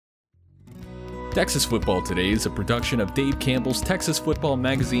Texas Football Today is a production of Dave Campbell's Texas Football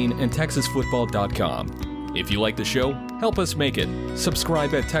Magazine and TexasFootball.com. If you like the show, help us make it.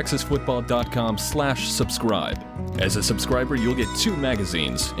 Subscribe at TexasFootball.com/subscribe. As a subscriber, you'll get 2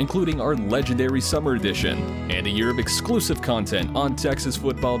 magazines, including our legendary summer edition, and a year of exclusive content on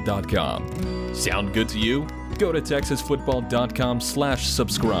TexasFootball.com. Sound good to you? Go to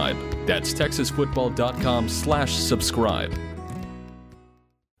TexasFootball.com/subscribe. That's TexasFootball.com/subscribe.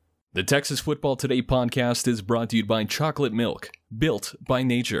 The Texas Football Today podcast is brought to you by Chocolate Milk, built by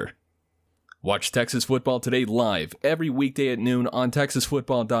nature. Watch Texas Football Today live every weekday at noon on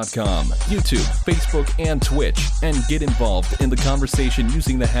TexasFootball.com, YouTube, Facebook, and Twitch, and get involved in the conversation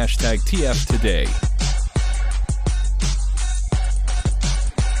using the hashtag TFToday.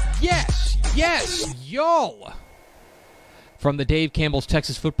 Yes, y'all! From the Dave Campbell's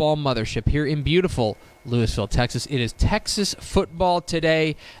Texas Football Mothership here in beautiful Lewisville, Texas, it is Texas Football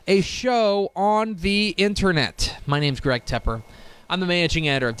Today, a show on the internet. My name's Greg Tepper. I'm the managing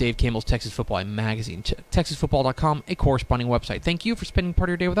editor of Dave Campbell's Texas Football Magazine, TexasFootball.com, a corresponding website. Thank you for spending part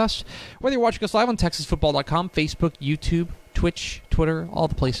of your day with us. Whether you're watching us live on TexasFootball.com, Facebook, YouTube, Twitch, Twitter, all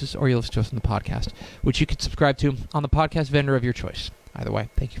the places, or you listen to us on the podcast, which you can subscribe to on the podcast vendor of your choice. Either way,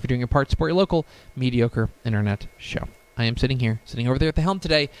 thank you for doing your part to support your local, mediocre internet show. I am sitting over there at the helm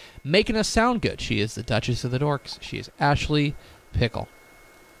today, making us sound good. She is the Duchess of the Dorks. She is Ashley Pickle.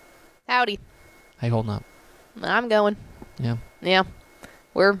 Howdy. How you holding up? I'm going. Yeah. Yeah.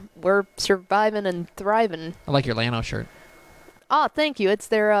 We're surviving and thriving. I like your Lano shirt. Oh, thank you. It's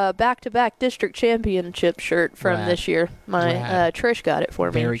their back-to-back district championship shirt from this year. Trish got it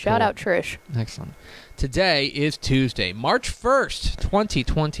for me. Very Shout cool. out, Trish. Excellent. Today is Tuesday, March 1st,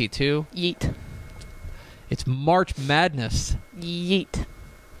 2022. Yeet. It's March Madness. Yeet.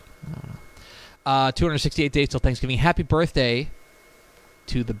 268 days till Thanksgiving. Happy birthday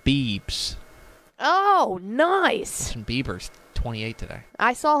to the Biebs. Oh, nice. Justin Bieber's 28 today.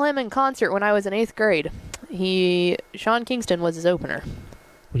 I saw him in concert when I was in 8th grade. Sean Kingston was his opener.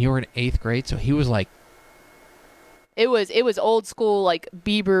 When you were in 8th grade, so he was like... It was old school, like,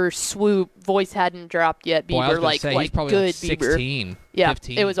 Bieber swoop. Voice hadn't dropped yet. Boy, I was Bieber, gonna say, like he's probably good like 16, Bieber. Yeah,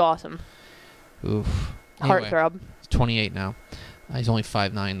 15. it was awesome. Oof. Anyway, Heartthrob. He's 28 now. He's only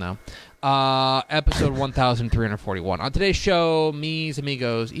 5'9" now. Episode 1341. On today's show, mis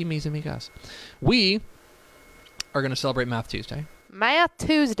amigos y mis amigas, we are going to celebrate Math Tuesday. Math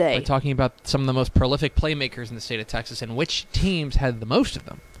Tuesday. By talking about some of the most prolific playmakers in the state of Texas and which teams had the most of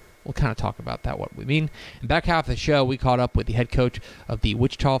them. We'll kind of talk about that, what we mean. In back half of the show, we caught up with the head coach of the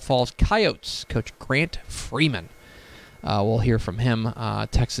Wichita Falls Coyotes, Coach Grant Freeman. We'll hear from him,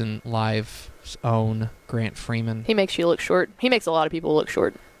 Texan Live's own Grant Freeman. He makes you look short. He makes a lot of people look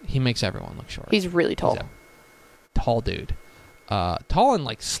short. He makes everyone look short. He's really tall. He's a tall dude. Tall and,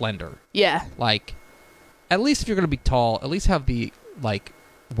 like, slender. Yeah. Like, at least if you're going to be tall, at least have the, like,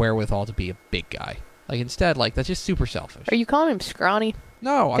 wherewithal to be a big guy. Like, instead, like, that's just super selfish. Are you calling him scrawny?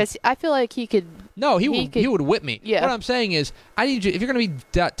 No. Because I feel like he could... No, he would whip me. Yeah. What I'm saying is, I need you, if you're going to be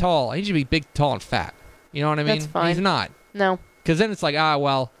that tall, I need you to be big, tall, and fat. You know what I mean? That's fine. He's not. No. Because then it's like,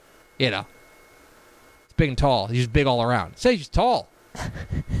 well, you know. It's big and tall. He's just big all around. Say he's tall.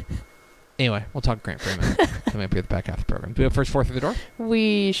 Anyway, we'll talk to Grant Freeman coming up here at the back half of the program. Do we have first four through the door?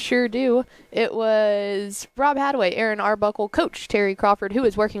 We sure do. It was Rob Hadaway, Aaron Arbuckle, Coach Terry Crawford, who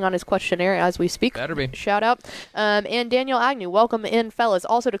is working on his questionnaire as we speak. Better be. Shout out. And Daniel Agnew, welcome in, fellas.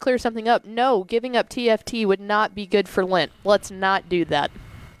 Also, to clear something up, no, giving up TFT would not be good for Lent. Let's not do that.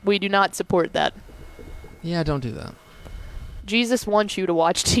 We do not support that. Yeah, don't do that. Jesus wants you to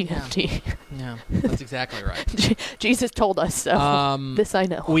watch TFT. Yeah, that's exactly right. Jesus told us so. This I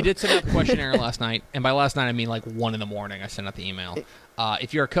know. We did send out the questionnaire last night, and by last night I mean like 1 in the morning I sent out the email.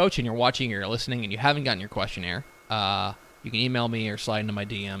 If you're a coach and you're watching or you're listening and you haven't gotten your questionnaire, you can email me or slide into my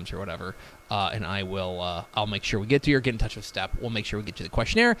DMs or whatever, and I'll make sure we get to you or get in touch with Step. We'll make sure we get you the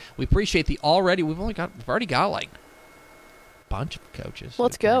questionnaire. We appreciate we've already got like bunch of coaches.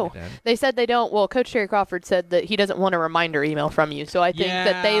 Let's go. They said they don't. Well, Coach Terry Crawford said that he doesn't want a reminder email from you. So I think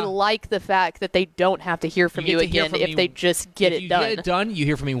that they like the fact that they don't have to hear from you again if they just get it done. If you get it done, you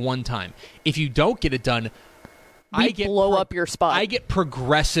hear from me one time. If you don't get it done, we blow up your spot. I get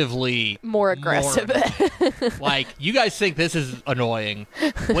progressively more aggressive. Like, you guys think this is annoying.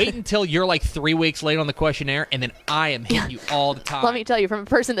 Wait until you're like 3 weeks late on the questionnaire, and then I am hitting you all the time. Let me tell you, from a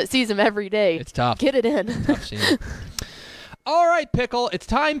person that sees him every day, it's tough. Get it in. Tough scene. All right, Pickle, it's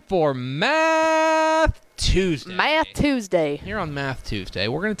time for Math Tuesday. Math Tuesday. Here on Math Tuesday,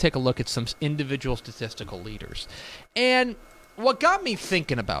 we're going to take a look at some individual statistical leaders. And what got me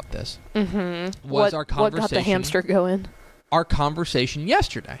thinking about this was our conversation. What got the hamster going? Our conversation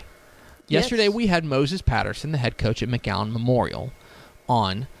yesterday. Yesterday we had Moses Patterson, the head coach at McAllen Memorial,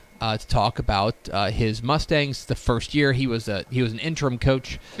 on to talk about his Mustangs. The first year he was an interim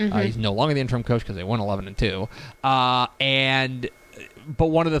coach. He's no longer the interim coach because they won 11-2. But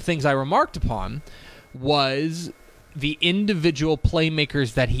one of the things I remarked upon was the individual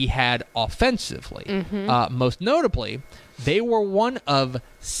playmakers that he had offensively. Most notably, they were one of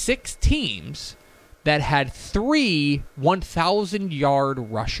 6 teams that had 3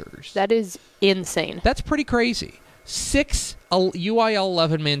 1,000-yard rushers. That is insane. That's pretty crazy. 6 UIL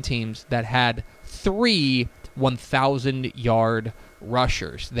 11-man teams that had 3 1,000-yard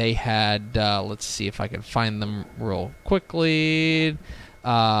rushers. They had, let's see if I can find them real quickly.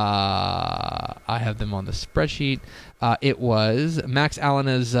 I have them on the spreadsheet. It was Max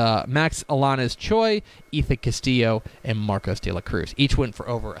Alanas Choi, Ethan Castillo, and Marcos de la Cruz. Each went for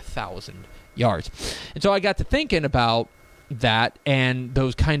over 1,000 yards. And so I got to thinking about that and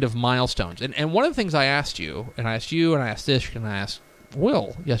those kind of milestones. And one of the things I asked you, and I asked Ish, and I asked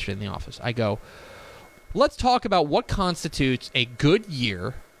Will yesterday in the office, I go, let's talk about what constitutes a good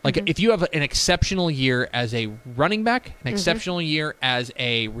year. Like if you have an exceptional year as a running back, an exceptional year as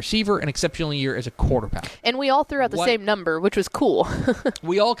a receiver, an exceptional year as a quarterback. And we all threw out the same number, which was cool.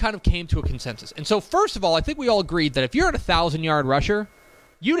 We all kind of came to a consensus. And so first of all, I think we all agreed that if you're at 1,000-yard rusher,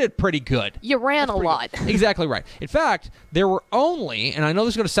 you did pretty good. You ran a lot. Exactly right. In fact, there were only, and I know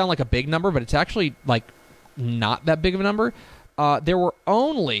this is going to sound like a big number, but it's actually like not that big of a number. There were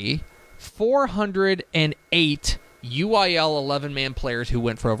only 408 UIL 11-man players who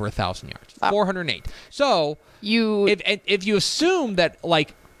went for over 1,000 yards. Wow. 408. So if you assume that,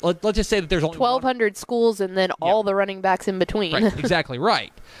 like, let's just say that there's only 1,200 schools and then all the running backs in between. Right. Exactly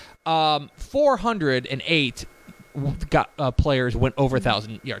right. 408 players went over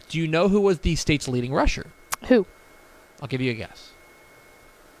 1,000 yards. Do you know who was the state's leading rusher? Who? I'll give you a guess.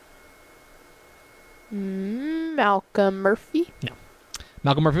 Malcolm Murphy? No.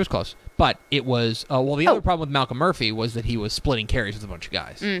 Malcolm Murphy was close. But it was, the other problem with Malcolm Murphy was that he was splitting carries with a bunch of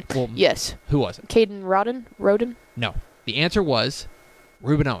guys. Well, yes. Who was it? Caden Roden? No. The answer was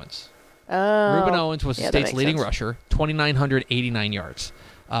Reuben Owens. Oh. Reuben Owens was the state's leading rusher, 2,989 yards.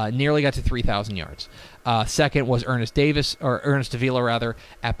 Nearly got to 3,000 yards. Second was Ernest Davila, rather,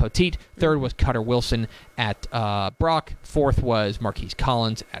 at Poteet. Third was Cutter Wilson at Brock. Fourth was Marquise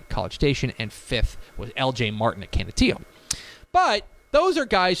Collins at College Station. And fifth was L.J. Martin at Canutillo. But those are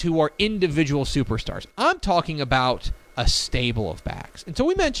guys who are individual superstars. I'm talking about a stable of backs. And so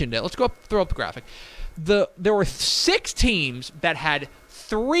we mentioned it. Let's throw up the graphic. There were 6 teams that had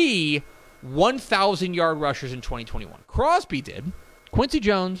 3 1,000-yard rushers in 2021. Crosby did. Quincy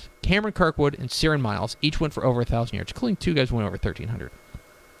Jones, Cameron Kirkwood, and Ciaran Miles each went for over 1,000 yards, including 2 guys who went over 1,300.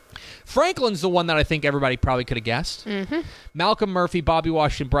 Franklin's the one that I think everybody probably could have guessed. Malcolm Murphy, Bobby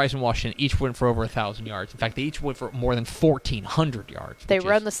Washington, Bryson Washington each went for over 1,000 yards. In fact, they each went for more than 1,400 yards. They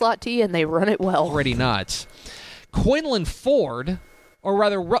run the slot T, and they run it well. Pretty nuts. Quinlan Ford, or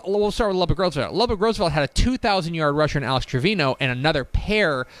rather, we'll start with Lubbock Roosevelt. Lubbock Roosevelt had a 2,000-yard rusher in Alex Trevino and another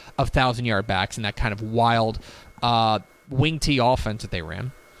pair of 1,000-yard backs in that kind of wild wing T offense that they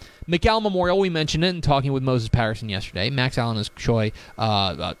ran. McAllen Memorial, we mentioned it in talking with Moses Patterson yesterday. Max Alanas Choi,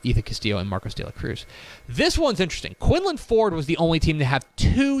 Ethan Castillo, and Marcos de la Cruz. This one's interesting. Quinlan Ford was the only team to have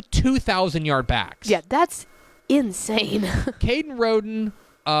 2 2,000-yard backs. Yeah, that's insane. Caden Roden,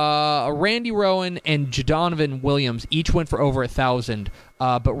 Randy Rowan, and Jadonovan Williams each went for over 1,000.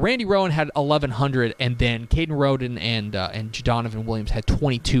 But Randy Rowan had 1,100, and then Caden Roden and Jadonovan Williams had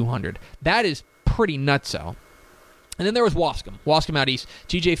 2,200. That is pretty nutso. And then there was Wascom out east,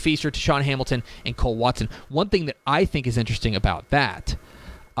 T.J. Feaster, Tashawn Hamilton, and Cole Watson. One thing that I think is interesting about that,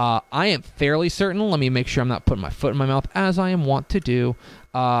 I am fairly certain, let me make sure I'm not putting my foot in my mouth, as I am wont to do.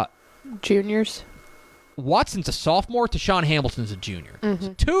 Juniors? Watson's a sophomore, Tashawn Hamilton's a junior.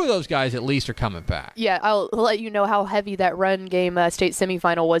 So 2 of those guys at least are coming back. Yeah, I'll let you know how heavy that run game state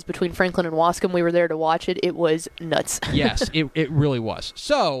semifinal was between Franklin and Wascom. We were there to watch it. It was nuts. Yes, it really was.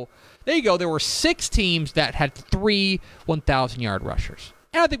 So there you go. There were 6 teams that had 3 1,000-yard rushers.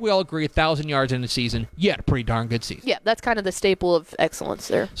 And I think we all agree 1,000 yards in the season, you had a pretty darn good season. Yeah, that's kind of the staple of excellence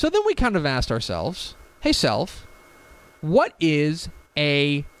there. So then we kind of asked ourselves, hey, Self, what is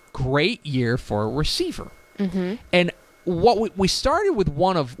a great year for a receiver? And what we started with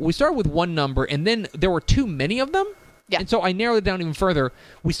one number, and then there were too many of them. Yeah. And so I narrowed it down even further.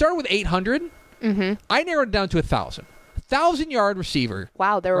 We started with 800. I narrowed it down to 1,000. 1,000-yard receiver.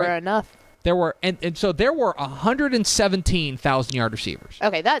 Wow, there were enough. There were so there were 117 1,000-yard receivers.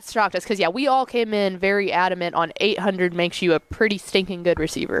 Okay, that shocked us because, we all came in very adamant on 800 makes you a pretty stinking good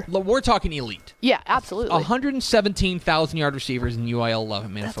receiver. We're talking elite. Yeah, absolutely. 117 1,000-yard receivers in UIL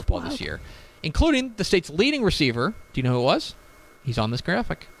 11-man football wild. this year, including the state's leading receiver. Do you know who it was? He's on this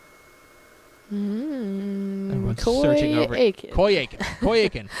graphic. Everyone's searching over it. Coy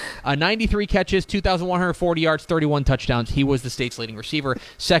Aiken. 93 catches, 2,140 yards, 31 touchdowns. He was the state's leading receiver.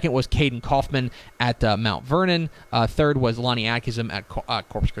 Second was Caden Kaufman at Mount Vernon. Third was Lonnie Atkinson at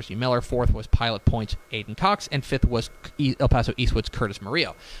Corpus Christi Miller. Fourth was Pilot Point's Aiden Cox. And fifth was El Paso Eastwood's Curtis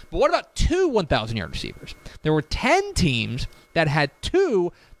Murillo. But what about two 1,000-yard receivers? There were 10 teams that had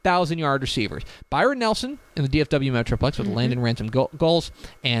two 1,000-yard receivers. Byron Nelson in the DFW Metroplex with Landon Ransom goals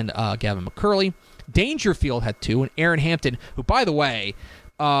and Gavin McCurley. Dangerfield had two, and Aaron Hampton, who, by the way,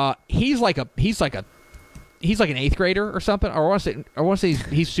 he's like an 8th grader or something. I want to say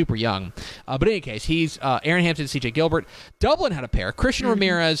he's super young. But in any case, he's Aaron Hampton, C.J. Gilbert. Dublin had a pair: Christian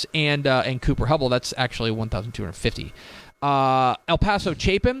Ramirez and Cooper Hubble. That's actually 1,250. El Paso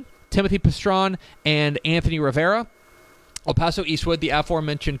Chapin, Timothy Pastron, and Anthony Rivera. El Paso Eastwood, the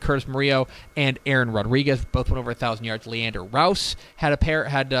aforementioned Curtis Murillo and Aaron Rodriguez, both went over 1,000 yards. Leander Rouse had a pair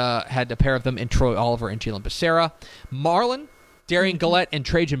of them in Troy Oliver and Jalen Becerra. Marlin, Darian Gillette, and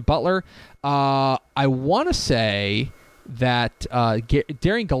Trajan Butler. I want to say that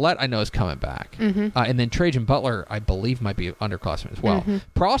Darian Gillette, I know, is coming back. And then Trajan Butler, I believe, might be underclassman as well.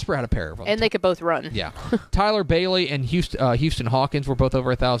 Prosper had a pair of them. And they could both run. Yeah. Tyler Bailey and Houston Hawkins were both over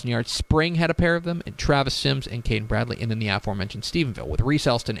 1,000 yards. Spring had a pair of them, and Travis Sims and Caden Bradley, and then the aforementioned Stephenville with Reese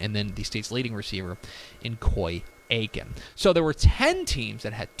Elston, and then the state's leading receiver in Coy Aiken. So there were 10 teams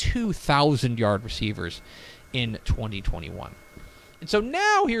that had 2,000-yard receivers in 2021. And so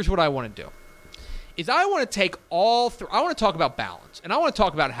now here's what I want to do. Is I want to take I want to talk about balance, and I want to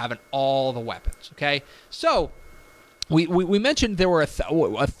talk about having all the weapons, okay? So we mentioned there were a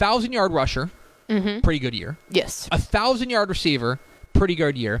 1,000-yard rusher, pretty good year. Yes. A 1,000-yard receiver, pretty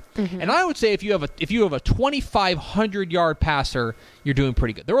good year. And I would say if you have a 2,500-yard passer, you're doing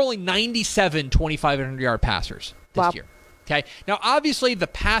pretty good. There were only 97 2,500-yard passers this year. Okay? Now, obviously, the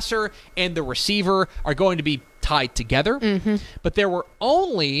passer and the receiver are going to be tied together, but there were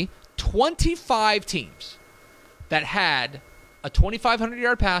only 25 teams that had a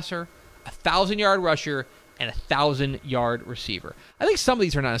 2,500-yard passer, a 1,000-yard rusher, and a 1,000-yard receiver. I think some of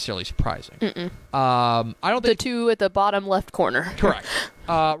these are not necessarily surprising. I don't think the two at the bottom left corner. Correct.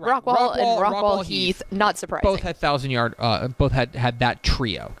 Rockwall and Rockwall Heath, not surprising. Both had 1,000-yard. Both had that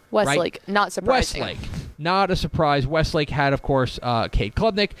trio. Westlake, right? not surprising. Westlake, not a surprise. Westlake had, of course, Cade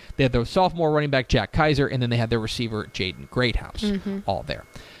Klubnik. They had their sophomore running back Jack Kaiser, and then they had their receiver Jaden Greathouse, all there.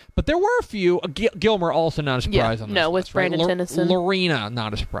 But there were a few. Gilmer also not a surprise on this list, with Brandon Tennyson. Lorena,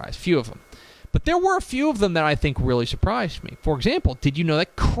 not a surprise. Few of them. But there were a few of them that I think really surprised me. For example, did you know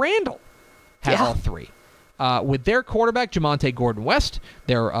that Crandall had all three? With their quarterback, Jamonte Gordon-West,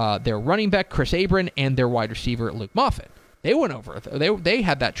 their running back, Chris Abram, and their wide receiver, Luke Moffitt. They went over. They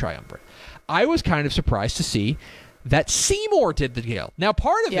had that triumvirate. I was kind of surprised to see that Seymour did the deal. Now,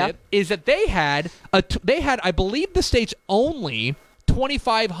 part of it is that they had, I believe, the state's only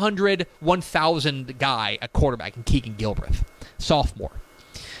 2,500, 1,000 guy at quarterback in Keegan Gilbreth, sophomore.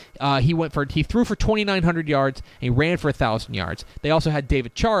 He threw for 2,900 yards and he ran for 1,000 yards. They also had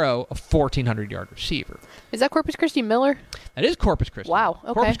David Charo, a 1,400-yard receiver. Is that Corpus Christi Miller? That is Corpus Christi. Wow.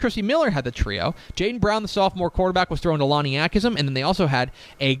 Okay. Corpus Christi Miller had the trio. Jaden Brown, the sophomore quarterback, was throwing to Lonnie Atkinson, and then they also had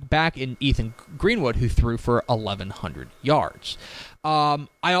a back in Ethan Greenwood who threw for 1,100 yards. I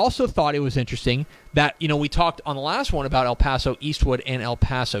also thought it was interesting that, we talked on the last one about El Paso Eastwood and El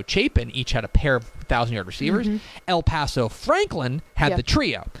Paso Chapin each had a pair of 1,000-yard receivers. El Paso Franklin had the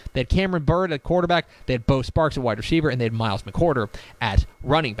trio. They had Cameron Bird at quarterback, they had Bo Sparks at wide receiver, and they had Miles McWhorter at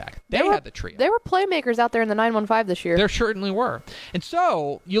running back. They had the trio. There were playmakers out there in the 915 this year. There certainly were. And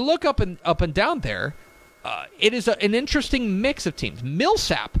so you look up and down there, it is an interesting mix of teams.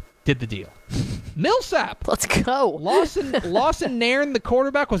 Millsap did the deal. Millsap. Let's go. Lawson Nairn, the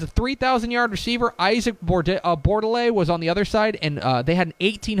quarterback, was a 3,000-yard receiver. Isaac Bordelais was on the other side, and they had an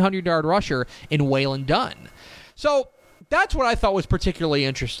 1,800-yard rusher in Waylon Dunn. So that's what I thought was particularly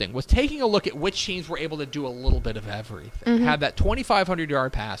interesting, was taking a look at which teams were able to do a little bit of everything. Have that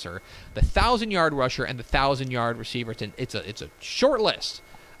 2,500-yard passer, the 1,000-yard rusher, and the 1,000-yard receiver. It's a short list.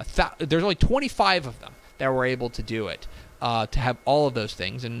 There's only 25 of them that were able to do it. To have all of those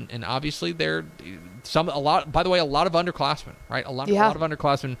things, and obviously by the way, a lot of underclassmen, right? A lot of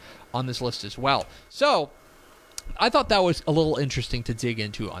underclassmen on this list as well. So I thought that was a little interesting to dig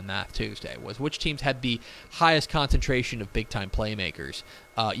into on that Tuesday, was which teams had the highest concentration of big-time playmakers.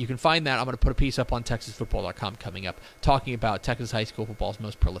 You can find that. I'm going to put a piece up on TexasFootball.com coming up talking about Texas high school football's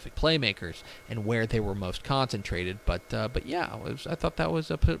most prolific playmakers and where they were most concentrated. But yeah, I thought that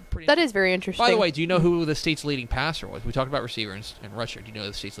was a pretty... That is very interesting. By the way, do you know who the state's leading passer was? We talked about receiver and rusher. Do you know who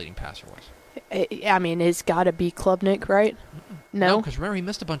the state's leading passer was? I mean, it's got to be Klubnik, right? No, because remember, he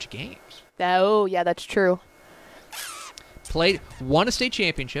missed a bunch of games. Oh, yeah, that's true. Won a state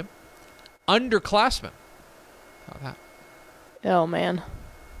championship, underclassman. How about that? Oh, man.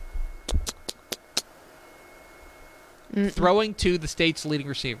 Throwing to the state's leading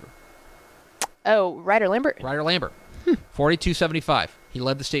receiver. Oh, Ryder Lambert. 42.75. He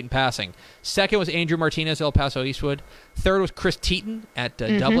led the state in passing. Second was Andrew Martinez, El Paso Eastwood. Third was Chris Teton at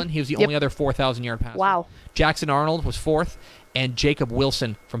Dublin. He was the only other 4,000-yard passer. Wow. Jackson Arnold was fourth, and Jacob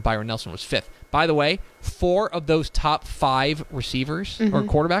Wilson from Byron Nelson was fifth. By the way, 4 of those top 5 receivers or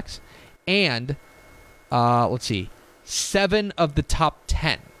quarterbacks, and 7 of the top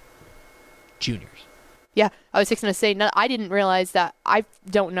 10 juniors. Yeah, I was just going to say, no, I didn't realize that. I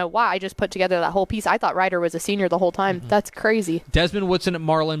don't know why. I just put together that whole piece. I thought Ryder was a senior the whole time. That's crazy. Desmond Woodson at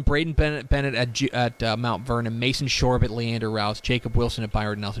Marlin, Braden Bennett at Mount Vernon, Mason Shorb at Leander Rouse, Jacob Wilson at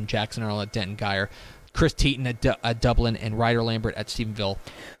Byron Nelson, Jackson Arnold at Denton Geyer, Chris Teton at Dublin, and Ryder Lambert at Stephenville.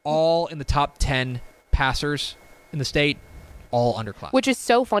 All in the top 10 passers in the state. All underclass. Which is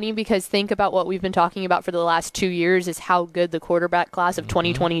so funny because think about what we've been talking about for the last 2 years is how good the quarterback class of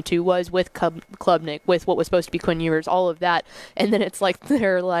 2022 was with Klubnik, with what was supposed to be Quinn Ewers, all of that. And then it's like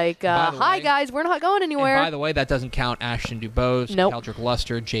they're like, hi, guys, we're not going anywhere. And by the way, that doesn't count Ashton Dubose, nope. Keldrick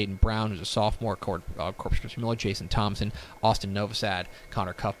Luster, Jaden Brown, who's a sophomore, Corpus Christi Miller, Jason Thompson, Austin Novosad,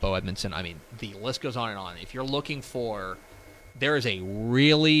 Connor Cuff, Bo Edmondson. I mean, the list goes on and on. If you're looking for... There is a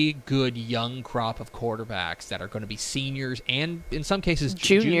really good young crop of quarterbacks that are going to be seniors and, in some cases,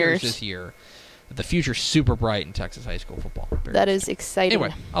 juniors this year. The future's super bright in Texas high school football. That is exciting.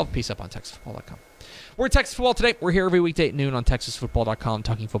 Anyway, I'll have a piece up on TexasFootball.com. We're at Texas Football today. We're here every weekday at noon on TexasFootball.com,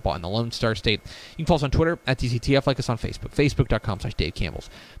 talking football in the Lone Star State. You can follow us on Twitter at TCTF, like us on Facebook, Facebook.com/Dave Campbell's.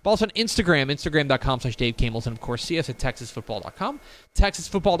 Follow us on Instagram, Instagram.com/Dave Campbell's, and of course, see us at TexasFootball.com.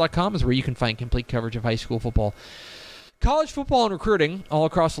 TexasFootball.com is where you can find complete coverage of high school football, college football, and recruiting all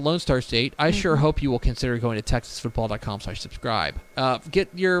across the Lone Star State. I sure hope you will consider going to TexasFootball.com/subscribe. Get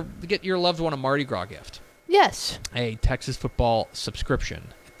your loved one a Mardi Gras gift. Yes. A Texas football subscription.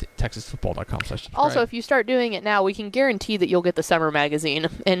 TexasFootball.com/subscribe. Also, if you start doing it now, we can guarantee that you'll get the summer magazine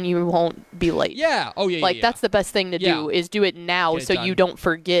and you won't be late. Yeah. Oh, yeah. Like, that's the best thing to do is do it now so you don't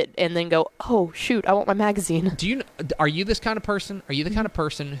forget and then go, oh, shoot, I want my magazine. Are you this kind of person? Are you the kind of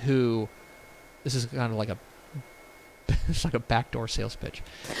person who, this is kind of like it's like a backdoor sales pitch.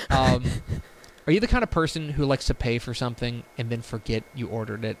 Are you the kind of person who likes to pay for something and then forget you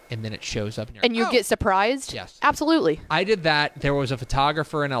ordered it and then it shows up? And you get surprised? Yes. Absolutely. I did that. There was a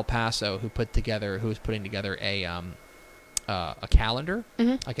photographer in El Paso who was putting together a calendar.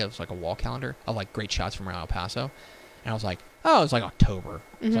 Like it was like a wall calendar of like great shots from around El Paso. And I was like, oh, it was like October.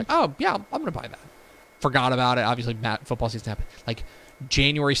 I was like, oh, yeah, I'm going to buy that. Forgot about it. Obviously, football season happened. Like,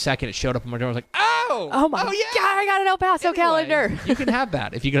 January 2nd, it showed up on my door. I was like, oh my God, yeah, I got an El Paso calendar. You can have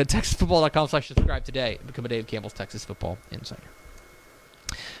that if you go to TexasFootball.com/subscribe today and become a Dave Campbell's Texas Football Insider.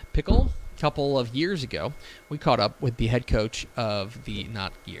 Pickle, a couple of years ago, we caught up with the head coach of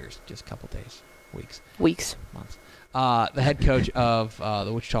not years, just a couple days, weeks, months. The head coach of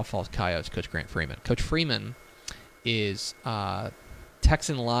the Wichita Falls Coyotes, Coach Grant Freeman. Coach Freeman is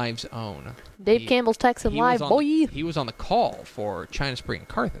Texan Live's own. Dave Campbell's Texan Live, boy. He was on the call for China Spring and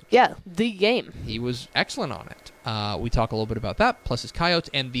Carthage. Yeah, the game. He was excellent on it. We talk a little bit about that, plus his Coyotes,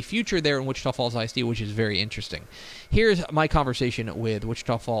 and the future there in Wichita Falls ISD, which is very interesting. Here's my conversation with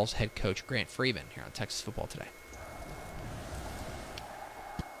Wichita Falls head coach Grant Freeman here on Texas Football Today.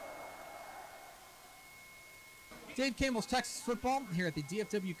 Dave Campbell's Texas Football here at the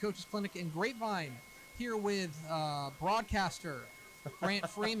DFW Coaches Clinic in Grapevine. Here with broadcaster Grant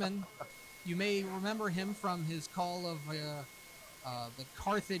Freeman. You may remember him from his call of the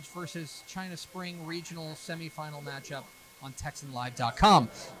Carthage versus China Spring regional semifinal matchup on TexanLive.com.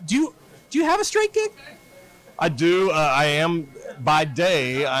 Do you have a straight gig? I do. I am, by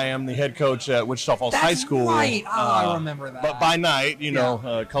day, I am the head coach at Wichita Falls High School. Right. I remember that. But by night,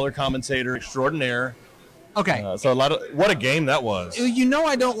 color commentator extraordinaire. Okay. So what a game that was. You know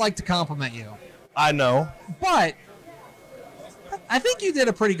I don't like to compliment you. I know. But I think you did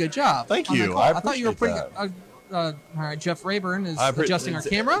a pretty good job. Thank you. I thought you were pretty good. All right, Jeff Rayburn is adjusting our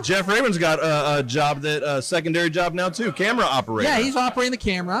camera. Jeff Rayburn's got a job secondary job now too, camera operator. Yeah, he's operating the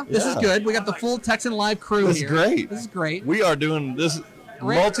camera. This is good. We got the full Texan Live crew This here. is great. This is great. We are doing this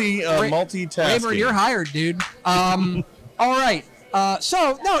multitasking. Rayburn, you're hired, dude. All right.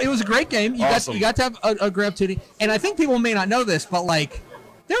 It was a great game. You Awesome. got to have a grab tootie. And I think people may not know this, but like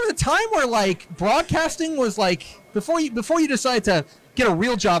there was a time where like broadcasting was like before you decided to get a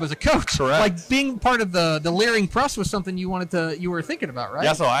real job as a coach. Correct. Like being part of the Leering Press was something you were thinking about, right?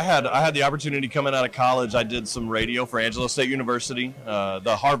 Yeah, so I had the opportunity coming out of college. I did some radio for Angelo State University,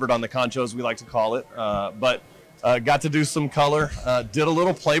 the Harvard on the Conchos, we like to call it. But got to do some color. Did a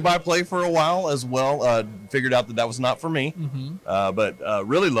little play-by-play for a while as well. Figured out that was not for me. But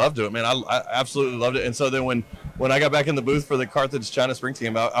really loved it, man. I absolutely loved it. And so then when I got back in the booth for the Carthage China Spring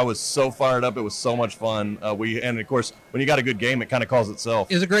team, I was so fired up. It was so much fun. And of course, when you got a good game, it kind of calls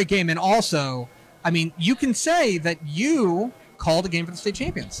itself. It was a great game. And also, I mean, you can say that you called a game for the state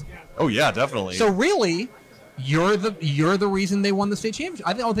champions. Oh, yeah, definitely. So really, you're the reason they won the state championship.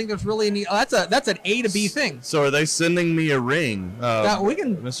 I don't think there's really any. That's an A to B thing. So are they sending me a ring? We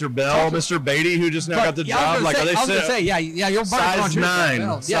can. Mr. Bell, Mr. Beatty, who just now got the job. I was gonna say, you're size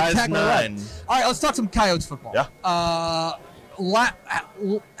 9. Size 9. Right. All right, let's talk some Coyotes football. Yeah.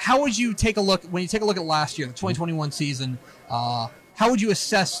 How would you take a look when you take a look at last year, the 2021 season? How would you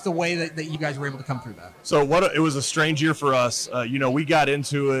assess the way that you guys were able to come through that? So it was a strange year for us. We got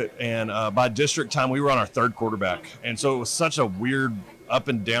into it, and by district time, we were on our third quarterback. And so it was such a weird up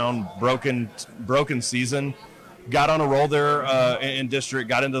and down, broken season. Got on a roll there in district,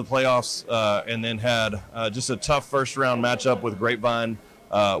 got into the playoffs, and then had just a tough first-round matchup with Grapevine.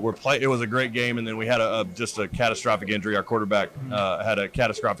 It was a great game, and then we had just a catastrophic injury. Our quarterback had a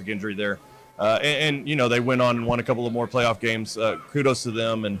catastrophic injury there. And they went on and won a couple of more playoff games. Kudos to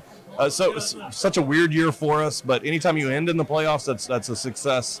them. And so it was such a weird year for us. But anytime you end in the playoffs, that's a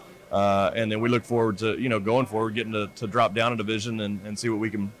success. And then we look forward to, going forward, getting to drop down a division and see what we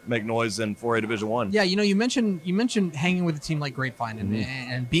can make noise in 4A Division I. Yeah, you mentioned hanging with a team like Grapevine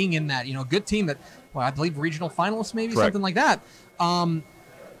and being in that, good team that, I believe regional finalists maybe, Correct. something like that.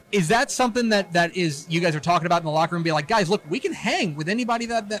 Is that something that is you guys are talking about in the locker room? Be like, guys, look, we can hang with anybody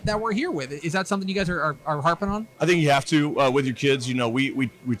that we're here with. Is that something you guys are harping on? I think you have to with your kids. We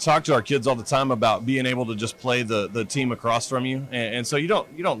talk to our kids all the time about being able to just play the team across from you, and so you don't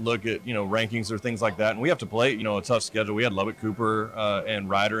look at rankings or things like that. And we have to play a tough schedule. We had Lubbock Cooper and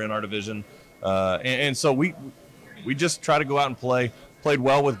Ryder in our division, and so we just try to go out and play. Played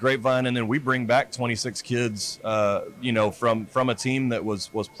well with Grapevine, and then we bring back 26 kids, from a team that was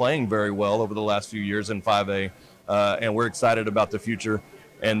playing very well over the last few years in 5A, and we're excited about the future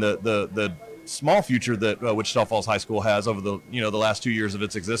and the small future that Wichita Falls High School has over the last 2 years of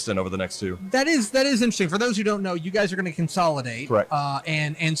its existence over the next two. That is interesting. For those who don't know, you guys are going to consolidate, correct?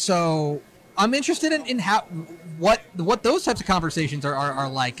 And so I'm interested in how what those types of conversations are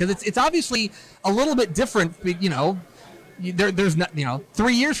like, because it's obviously a little bit different, There's not,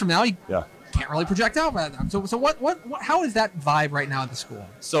 3 years from now, you can't really project out. So how is that vibe right now at the school?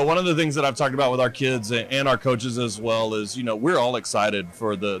 So one of the things that I've talked about with our kids and our coaches as well is, we're all excited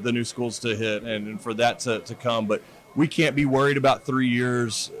for the new schools to hit and for that to come, but we can't be worried about 3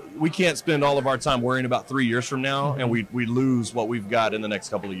 years. We can't spend all of our time worrying about 3 years from now, and we lose what we've got in the next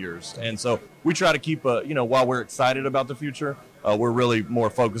couple of years. And so we try to keep, while we're excited about the future, we're really more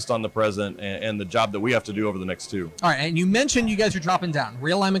focused on the present and the job that we have to do over the next two. All right, and you mentioned you guys are dropping down.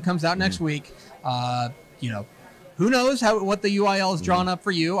 Realignment comes out next week. Who knows what the UIL has drawn up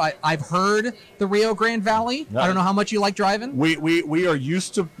for you? I've heard the Rio Grande Valley. I don't know how much you like driving. We are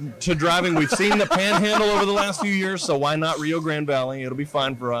used to driving. We've seen the Panhandle over the last few years, so why not Rio Grande Valley? It'll be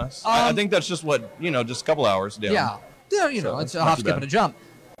fine for us. I think that's just just a couple hours down. Yeah, it's a hop, skip, and a jump.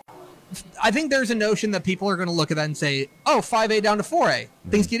 I think there's a notion that people are going to look at that and say, "Oh, 5A down to 4A,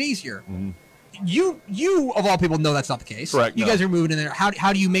 things get easier." Mm-hmm. You of all people know that's not the case. Correct. You guys are moving in there.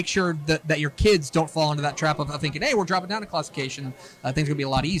 How do you make sure that your kids don't fall into that trap of thinking, "Hey, we're dropping down a classification. Things are going to be a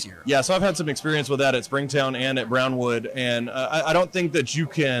lot easier." Yeah, so I've had some experience with that at Springtown and at Brownwood, and I don't think that you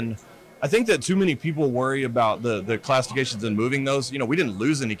can. I think that too many people worry about the classifications and moving those. We didn't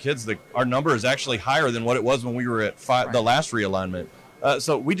lose any kids. Our number is actually higher than what it was when we were at the last realignment.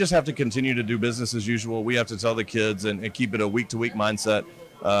 So we just have to continue to do business as usual. We have to tell the kids and keep it a week-to-week mindset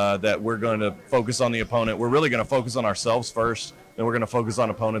that we're going to focus on the opponent. We're really going to focus on ourselves first, then we're going to focus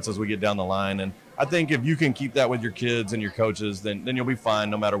on opponents as we get down the line. And I think if you can keep that with your kids and your coaches, then you'll be fine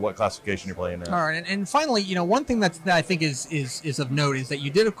no matter what classification you're playing in. All right, and finally, one thing that I think is of note is that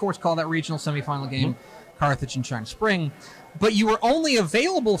you did, of course, call that regional semifinal game. Mm-hmm. Carthage and China Spring. But you were only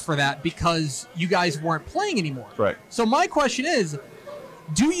available for that because you guys weren't playing anymore. Right. So my question is,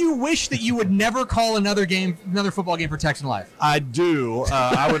 do you wish that you would never call another football game for Texan Life? I do.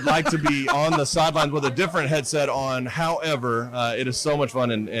 I would like to be on the sidelines with a different headset on. However, it is so much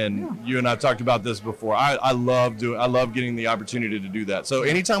fun, and you and I have talked about this before. I love getting the opportunity to do that. So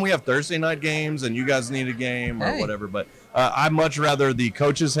anytime we have Thursday night games and you guys need a game or whatever, but I'd much rather the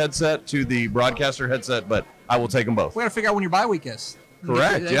coach's headset to the broadcaster headset, but I will take them both. We got to figure out when your bye week is.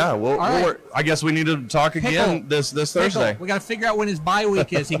 Correct. Yeah. I guess we need to talk again this Thursday. We got to figure out when his bye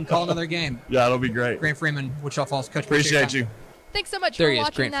week is. He can call another game. Yeah, it'll be great. Grant Freeman, Wichita Falls coach. Appreciate you. Thanks so much There for he is,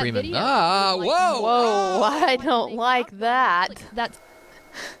 watching Grant that Freeman. video. Whoa, I don't like that. That's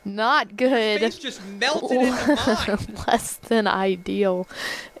Not good. Face just melted into mine. Less than ideal.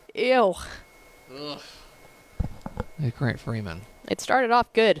 Ew. Hey, Grant Freeman. It started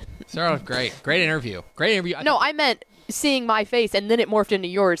off good. Started off great. Great interview. No, I meant seeing my face, and then it morphed into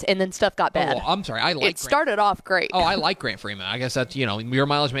yours, and then stuff got bad. Oh, well, I'm sorry. I like It started off great. Oh, I like Grant Freeman. I guess that's, your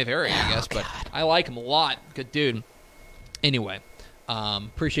mileage may vary, I guess, but I like him a lot. Good dude. Anyway,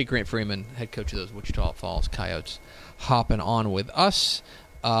 appreciate Grant Freeman, head coach of those Wichita Falls Coyotes, hopping on with us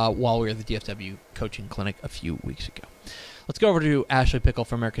while we were at the DFW coaching clinic a few weeks ago. Let's go over to Ashley Pickle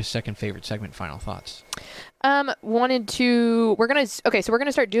for America's second favorite segment. Final thoughts. We're gonna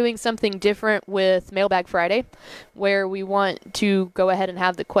start doing something different with Mailbag Friday, where we want to go ahead and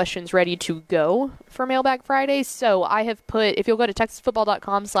have the questions ready to go for Mailbag Friday. So I have put, if you'll go to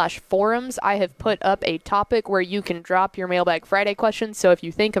texasfootball.com/forums, I have put up a topic where you can drop your Mailbag Friday questions. So if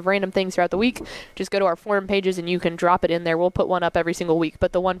you think of random things throughout the week, just go to our forum pages and you can drop it in there. We'll put one up every single week,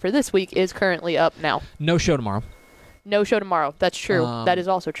 but the one for this week is currently up now. No show tomorrow. No show tomorrow. That's true. That is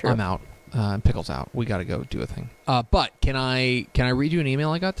also true. I'm out. Pickle's out. We got to go do a thing. But can I read you an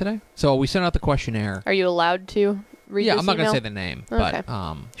email I got today? So we sent out the questionnaire. Are you allowed to read Yeah, this I'm not going email? to say the name, Okay.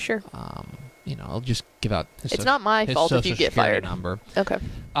 but Sure. I'll just give out his It's not my fault if you get fired. Number. Okay.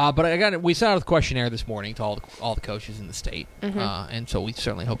 But we sent out the questionnaire this morning to all the coaches in the state, and so we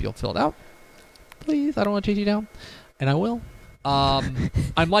certainly hope you'll fill it out. Please, I don't want to chase you down, and I will.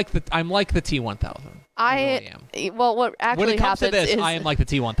 I'm like the T1000. I really am. Well, what actually when it comes happens to this, is I am like the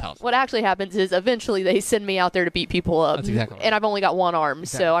T1000. What actually happens is eventually they send me out there to beat people up. That's exactly right. And I've only got one arm,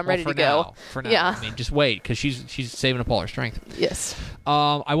 so I'm ready to go. For now, yeah. I mean, just wait because she's saving up all her strength. Yes.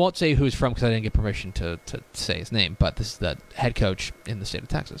 I won't say who he's from because I didn't get permission to say his name, but this is the head coach in the state of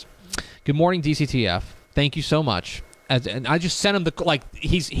Texas. Good morning, DCTF. Thank you so much. And I just sent him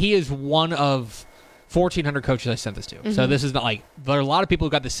he is one of 1,400 coaches I sent this to. So this is not there are a lot of people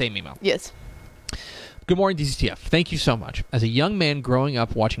who got the same email. Yes. Good morning, DCTF. Thank you so much. As a young man growing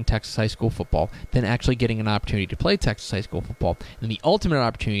up watching Texas high school football, then actually getting an opportunity to play Texas high school football, and the ultimate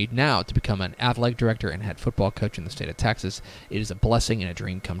opportunity now to become an athletic director and head football coach in the state of Texas, it is a blessing and a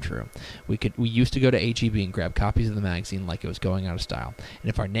dream come true. We used to go to HEB and grab copies of the magazine like it was going out of style. And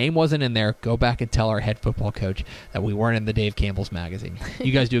if our name wasn't in there, go back and tell our head football coach that we weren't in the Dave Campbell's magazine.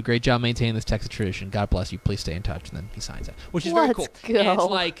 You guys do a great job maintaining this Texas tradition. God bless you. Please stay in touch. And then he signs it, which is very cool. Go.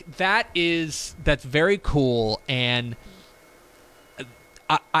 And it's that's very cool. And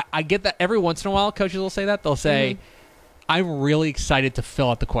I get that every once in a while coaches will say that. They'll say, I'm really excited to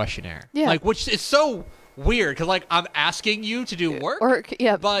fill out the questionnaire. Yeah. Which is so weird because I'm asking you to do work.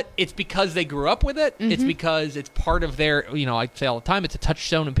 Yeah. But it's because they grew up with it. It's because it's part of their, I say all the time, it's a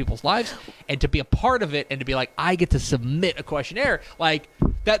touchstone in people's lives. And to be a part of it and to be I get to submit a questionnaire,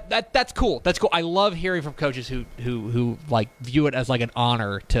 that's cool. That's cool. I love hearing from coaches who view it as an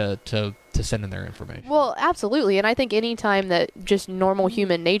honor to send in their information. Well, absolutely. And I think any time that just normal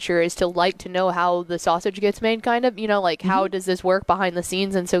human nature is to like to know how the sausage gets made, kind of, how does this work behind the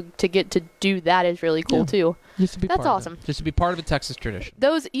scenes? And so to get to do that is really cool too. Just to be That's awesome. Just to be part of a Texas tradition.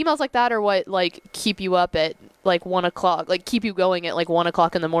 Those emails like that are what keep you up at 1 o'clock, keep you going at 1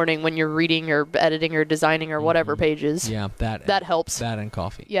 o'clock in the morning when you're reading or editing or designing or whatever pages. Yeah, that helps. That and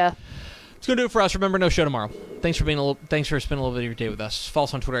coffee. Yeah. It's going to do it for us. Remember, no show tomorrow. Thanks for spending a little bit of your day with us. Follow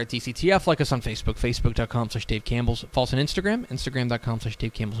us on Twitter at DCTF. Like us on Facebook, facebook.com/Dave Campbell's. Follow us on Instagram,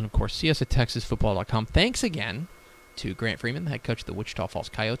 instagram.com/Dave Campbell's. And, of course, see us at texasfootball.com. Thanks again to Grant Freeman, the head coach of the Wichita Falls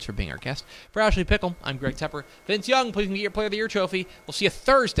Coyotes, for being our guest. For Ashley Pickle, I'm Greg Tepper. Vince Young, please get your Player of the Year trophy. We'll see you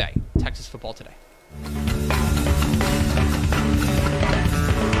Thursday. Texas Football Today.